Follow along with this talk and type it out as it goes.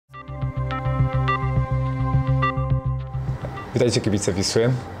Witajcie kibice Wisły.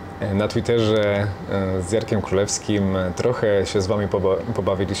 Na Twitterze z Jarkiem Królewskim trochę się z Wami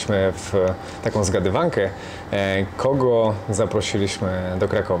pobawiliśmy w taką zgadywankę, kogo zaprosiliśmy do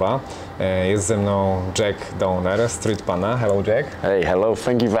Krakowa. Jest ze mną Jack Downer, Street Pana. Hello Jack. Hey, hello,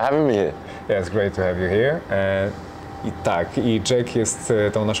 thank you for having me here. Yes, great to have you here. I Jack jest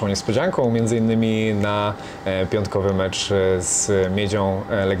tą naszą niespodzianką, między innymi na piątkowy mecz z Miedzią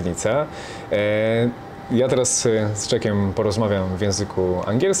Legnica. Ja teraz z Jackiem porozmawiam w języku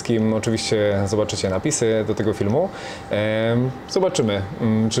angielskim. Oczywiście zobaczycie napisy do tego filmu. Zobaczymy,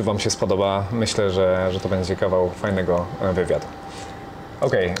 czy Wam się spodoba. Myślę, że to będzie kawał fajnego wywiadu.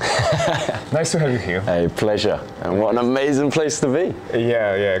 Okay, nice to have you here. Hey, pleasure. And what an amazing place to be.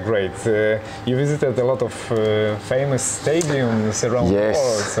 Yeah, great. You visited a lot of famous stadiums around the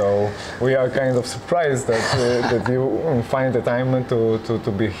world, so we are kind of surprised that you find the time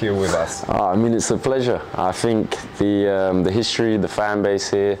to be here with us. I mean, it's a pleasure. I think the history, the fan base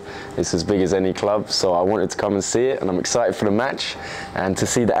here is as big as any club, so I wanted to come and see it, and I'm excited for the match and to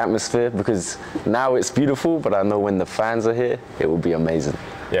see the atmosphere, because now it's beautiful, but I know when the fans are here, it will be amazing.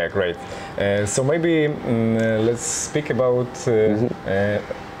 Yeah, great. So maybe let's speak about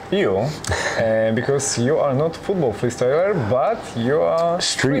you, because you are not football freestyler, but you are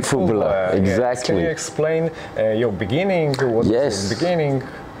street footballer. Exactly. Yes. Can you explain your beginning? What was the beginning?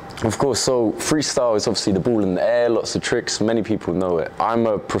 Of course, so freestyle is obviously the ball in the air, lots of tricks, many people know it. I'm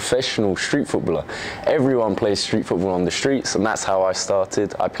a professional street footballer. Everyone plays street football on the streets, and that's how I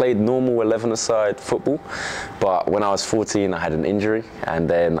started. I played normal 11-a-side football, but when I was 14 I had an injury, and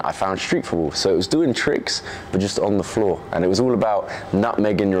then I found street football. So it was doing tricks, but just on the floor, and it was all about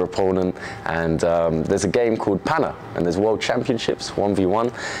nutmegging your opponent. And there's a game called Panna, and there's world championships,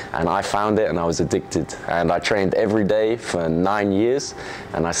 1v1, and I found it and I was addicted. And I trained every day for 9 years,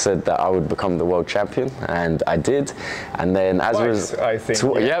 and I said that I would become the world champion, and I did. And then as twice, I think.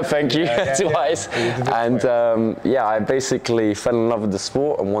 Thank you. Twice. Yeah, and I basically fell in love with the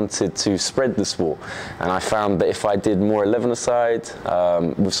sport and wanted to spread the sport. And I found that if I did more 11-a-side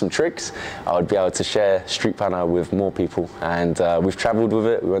with some tricks, I would be able to share Street Panna with more people. And we've traveled with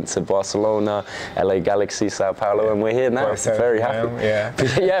it. We went to Barcelona, LA Galaxy, Sao Paulo, and we're here now. Very happy.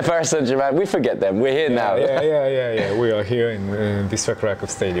 Yeah, Paris Saint-Germain. We forget them. We're here now. Yeah. We are here in Krakow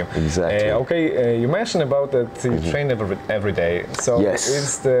Stadium. Exactly. Okay, you mentioned about that you train every day. So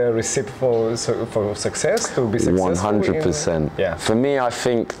is the recipe for success to be successful? 100%. For me, I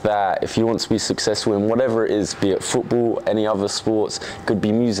think that if you want to be successful in whatever it is, be it football, any other sports, could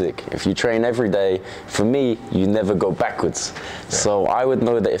be music. If you train every day, for me, you never go backwards. So I would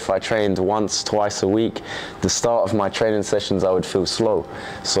know that if I trained once, twice a week, the start of my training sessions, I would feel slow.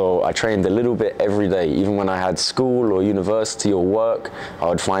 So I trained a little bit every day. Even when I had school or university or work, I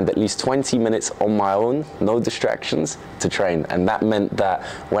would find at least 20 minutes on my own, no distractions, to train. And that meant that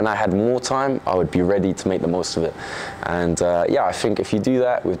when I had more time, I would be ready to make the most of it. And I think if you do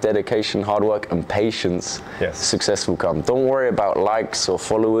that with dedication, hard work and patience, success will come. Don't worry about likes or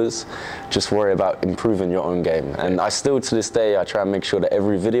followers, just worry about improving your own game. And I still, to this day, I try and make sure that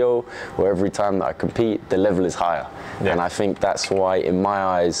every video or every time that I compete, the level is higher. And I think that's why, in my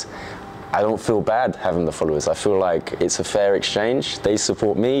eyes, I don't feel bad having the followers. I feel like it's a fair exchange. They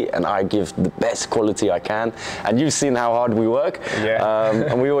support me and I give the best quality I can. And you've seen how hard we work.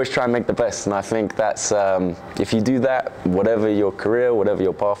 And we always try and make the best. And I think that's, if you do that, whatever your career, whatever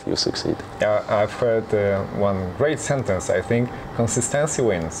your path, you'll succeed. I've heard one great sentence, I think, consistency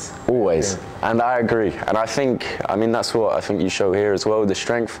wins. Always. And I agree. And I think, that's what I think you show here as well, the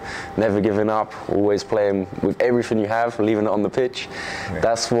strength, never giving up, always playing with everything you have, leaving it on the pitch.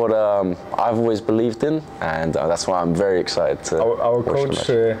 That's what I've always believed in, and that's why I'm very excited to Our coach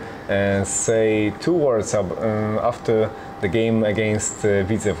say 2 words after the game against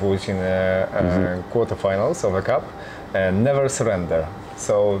WYWIAD in quarterfinals of the cup, never surrender.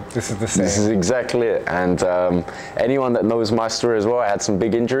 So this is the same. This is exactly it. And anyone that knows my story as well, I had some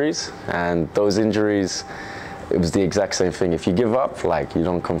big injuries, and those injuries, it was the exact same thing. If you give up, you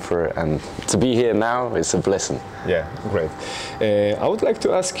don't come through it. And to be here now, it's a blessing. Yeah, great. I would like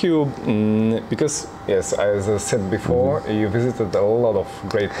to ask you, because, yes, as I said before, you visited a lot of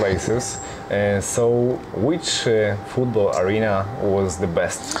great places. So which football arena was the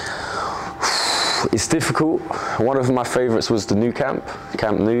best? It's difficult. One of my favorites was the Camp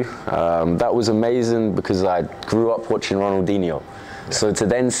Nou. That was amazing because I grew up watching Ronaldinho. So to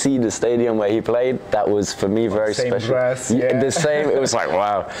then see the stadium where he played, that was for me very same special. Grass, yeah. The same. It was like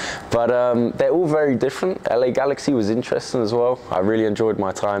wow. But they're all very different. LA Galaxy was interesting as well. I really enjoyed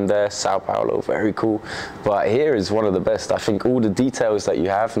my time there. Sao Paulo, very cool. But here is one of the best. I think all the details that you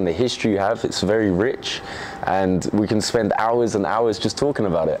have and the history you have, it's very rich, and we can spend hours and hours just talking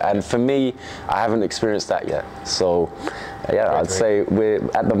about it. And for me, I haven't experienced that yet. So yeah, I'd say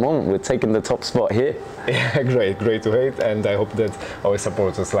at the moment we're taking the top spot here. Yeah, great to hear, and I hope that our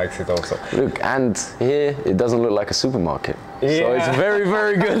supporters likes it also. Look, and here it doesn't look like a supermarket. Yeah. So it's very,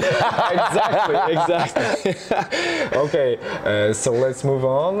 very good. exactly. Okay, so let's move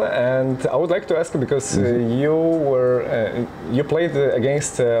on, and I would like to ask you, because you played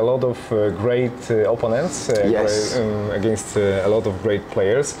against a lot of great opponents, yes, against a lot of great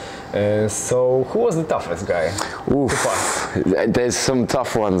players. So who was the toughest guy? Oof, there's some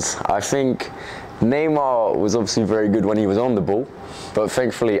tough ones. I think Neymar was obviously very good when he was on the ball, but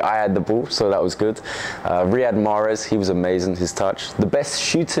thankfully I had the ball, so that was good. Riyad Mahrez, he was amazing, his touch. The best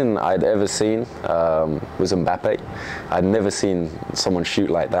shooting I'd ever seen was Mbappe. I'd never seen someone shoot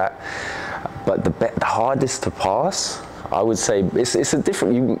like that. But the hardest to pass, I would say, it's a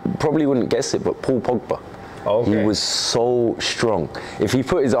different, you probably wouldn't guess it, but Paul Pogba. Okay. He was so strong. If he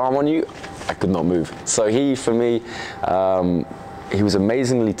put his arm on you, I could not move. So he, for me, he was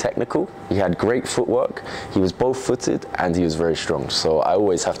amazingly technical. He had great footwork. He was both-footed and he was very strong. So I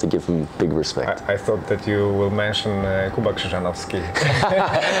always have to give him big respect. I thought that you will mention Kuba Krzyżanowski.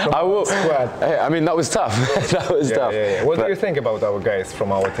 I will. Hey, I mean, that was tough. That was tough. Yeah. What do you think about our guys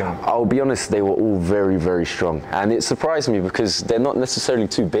from our team? I'll be honest, they were all very, very strong. And it surprised me because they're not necessarily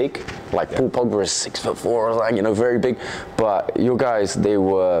too big. Like Paul Pogba is 6'4", or like, you know, very big. But your guys, they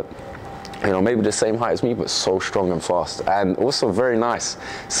were, you know, maybe the same height as me, but so strong and fast, and also very nice.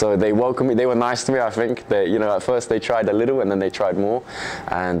 So they welcomed me. They were nice to me. I think they, you know, at first they tried a little, and then they tried more.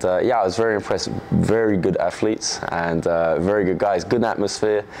 And yeah, I was very impressed. Very good athletes and very good guys. Good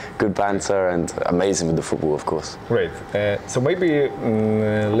atmosphere, good banter, and amazing with the football, of course. Great. So maybe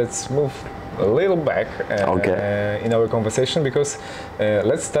let's move a little back in our conversation, because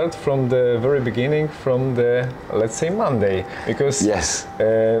let's start from the very beginning, from the, let's say, Monday, because yes,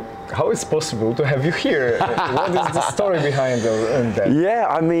 how is possible to have you here? What is the story behind that? Yeah,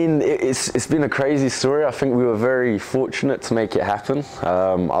 I mean, it's been a crazy story. I think we were very fortunate to make it happen.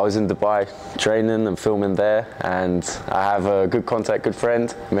 I was in Dubai training and filming there, and I have a good contact, good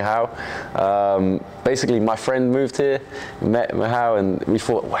friend, Mihao. Basically, my friend moved here, met Mihao, and we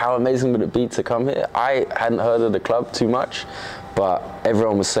thought, how amazing would it be to come here? I hadn't heard of the club too much, but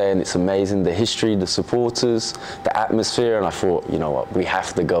everyone was saying it's amazing, the history, the supporters, the atmosphere, and I thought, you know what, we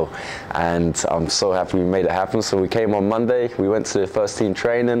have to go. And I'm so happy we made it happen. So we came on Monday, we went to the first team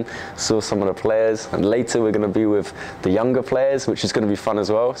training, saw some of the players, and later we're going to be with the younger players, which is going to be fun as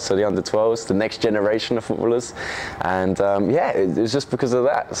well. So the under-12s, the next generation of footballers. And yeah, it was just because of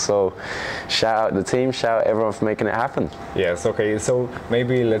that. So shout out the team, shout out everyone for making it happen. Yes, okay, so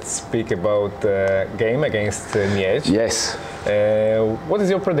maybe let's speak about the game against Miedź. Yes. What is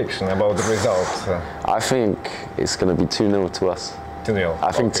your prediction about the result? I think it's going to be 2-0 to us. 2-0.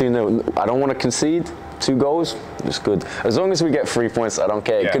 I think 2-0. I don't want to concede. 2 goals, it's good. As long as we get 3 points, I don't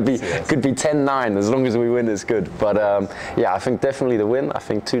care. It could be 10-9. As long as we win, it's good. But yeah, I think definitely the win. I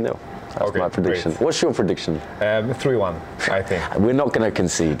think 2-0. That's my prediction. Great. What's your prediction? 3-1, I think. We're not going to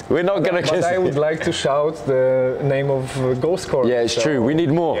concede. We're not going to concede. But I would like to shout the name of goal scorer. Yeah, it's true. We need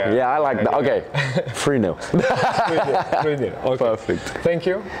more. Yeah, I like that. Okay, 3-0. 3-0. Okay. Perfect. Thank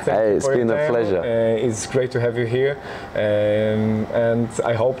you. Hey, it's been a pleasure. It's great to have you here, and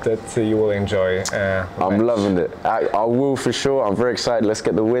I hope that you will enjoy. I'm loving it. I will for sure. I'm very excited. Let's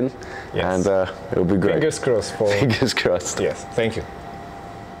get the win, and it'll be great. Fingers crossed. Fingers crossed. Yes. Thank you.